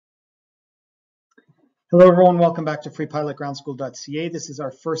Hello everyone, welcome back to freepilotgroundschool.ca. This is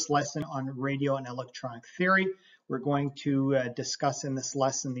our first lesson on radio and electronic theory. We're going to discuss in this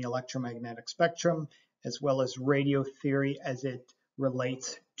lesson the electromagnetic spectrum as well as radio theory as it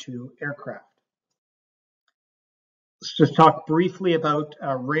relates to aircraft. Let's just talk briefly about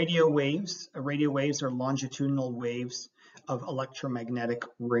radio waves. Radio waves are longitudinal waves of electromagnetic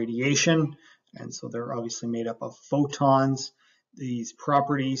radiation, and so they're obviously made up of photons. These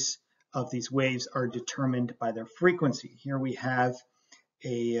properties of these waves are determined by their frequency. Here we have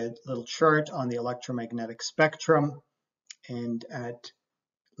a little chart on the electromagnetic spectrum, and at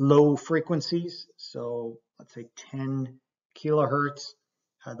low frequencies, so let's say 10 kilohertz,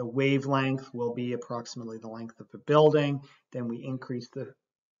 the wavelength will be approximately the length of the building. Then we increase the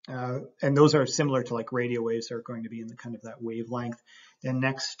and those are similar to like radio waves are going to be in the kind of that wavelength. Then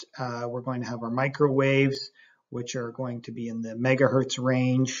next we're going to have our microwaves, which are going to be in the megahertz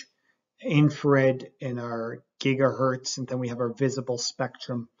range, infrared in our gigahertz, and then we have our visible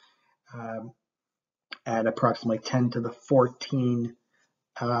spectrum at approximately 10 to the 14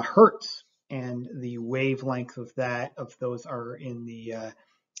 hertz, and the wavelength of those are in the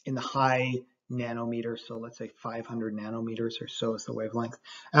high nanometers. So let's say 500 nanometers or so is the wavelength.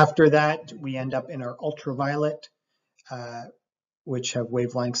 After that, we end up in our ultraviolet, which have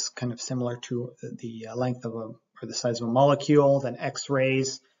wavelengths kind of similar to the length of or the size of a molecule. Then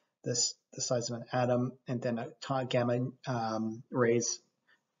X-rays, the size of an atom, and then gamma rays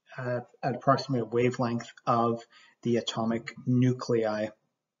at approximately a wavelength of the atomic nuclei.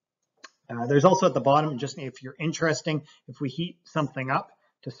 There's also at the bottom, just if you're interested, if we heat something up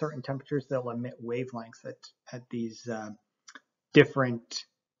to certain temperatures, they'll emit wavelengths at these different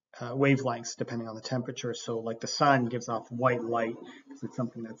wavelengths depending on the temperature. So like the sun gives off white light because it's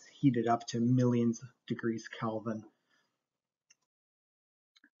something that's heated up to millions of degrees Kelvin.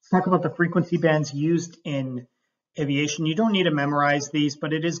 Let's talk about the frequency bands used in aviation. You don't need to memorize these,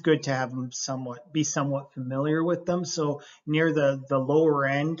 but it is good to have them be somewhat familiar with them. So near the lower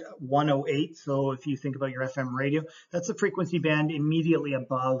end, 108. So if you think about your FM radio, that's the frequency band immediately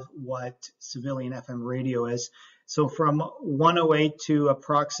above what civilian FM radio is. So from 108 to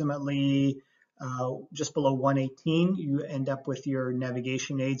approximately just below 118, you end up with your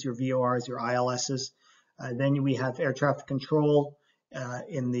navigation aids, your VORs, your ILSs. Then we have air traffic control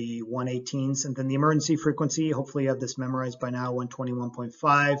in the 118s, and then the emergency frequency, hopefully you have this memorized by now,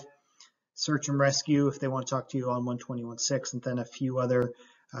 121.5. Search and rescue, if they want to talk to you, on 121.6, and then a few other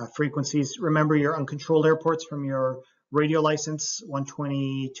frequencies. Remember your uncontrolled airports from your radio license,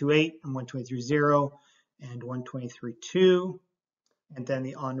 122.8 and 123.0 and 123.2, and then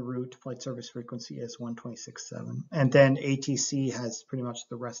the en route flight service frequency is 126.7, and then ATC has pretty much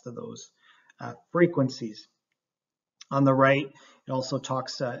the rest of those frequencies. On the right, it also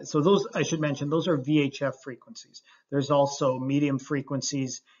talks, so those, I should mention, those are VHF frequencies. There's also medium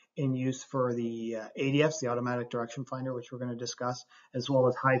frequencies in use for the ADFs, the automatic direction finder, which we're going to discuss, as well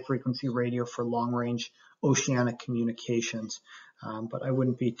as high frequency radio for long range oceanic communications. But I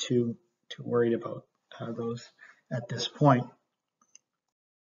wouldn't be too worried about those at this point.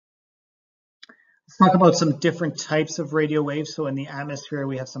 Let's talk about some different types of radio waves. So in the atmosphere,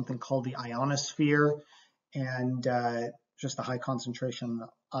 we have something called the ionosphere, and just a high concentration of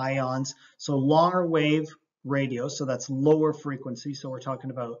ions. So longer wave radio, so that's lower frequency. So we're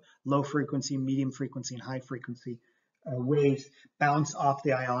talking about low frequency, medium frequency, and high frequency waves bounce off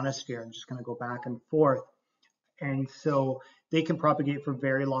the ionosphere and just kind of go back and forth. And so they can propagate for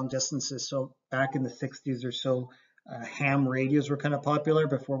very long distances. So back in the 60s or so, ham radios were kind of popular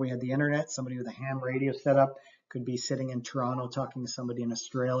before we had the internet. Somebody with a ham radio set up could be sitting in Toronto talking to somebody in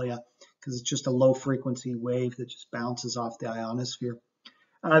Australia because it's just a low frequency wave that just bounces off the ionosphere.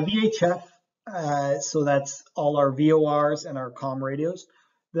 VHF, so that's all our VORs and our comm radios.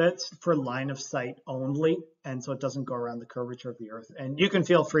 That's for line of sight only, and so it doesn't go around the curvature of the Earth. And you can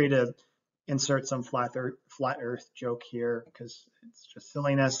feel free to insert some flat Earth joke here because it's just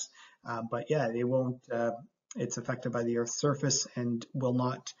silliness. But yeah, they won't. It's affected by the Earth's surface and will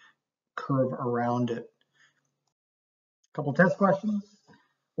not curve around it. A couple test questions.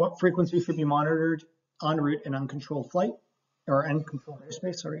 What frequency should be monitored en route in uncontrolled flight or uncontrolled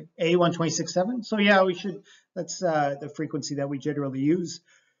airspace? Sorry, A 126.7. So yeah, we should. That's the frequency that we generally use.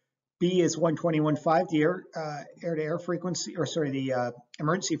 B is 121.5, the air-to-air frequency, or sorry, the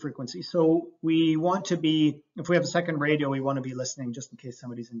emergency frequency. So we want to be, if we have a second radio, we want to be listening just in case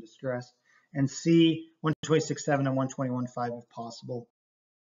somebody's in distress. And C, 126.7 and 121.5 if possible.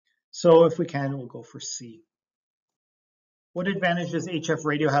 So if we can, we'll go for C. What advantage does HF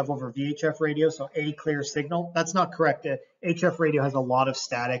radio have over VHF radio? So A, clear signal. That's not correct. HF radio has a lot of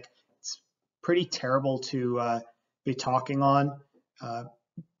static. It's pretty terrible to be talking on.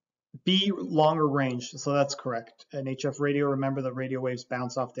 B, longer range, so that's correct. An HF radio, remember the radio waves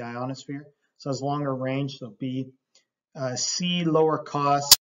bounce off the ionosphere, so it's longer range, so B. C, lower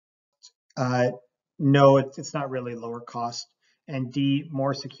cost. No, it's not really lower cost. And D,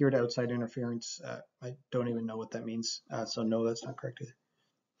 more secured outside interference. I don't even know what that means, so no, that's not correct either.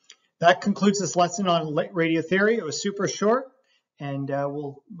 That concludes this lesson on radio theory. It was super short, and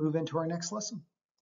we'll move into our next lesson.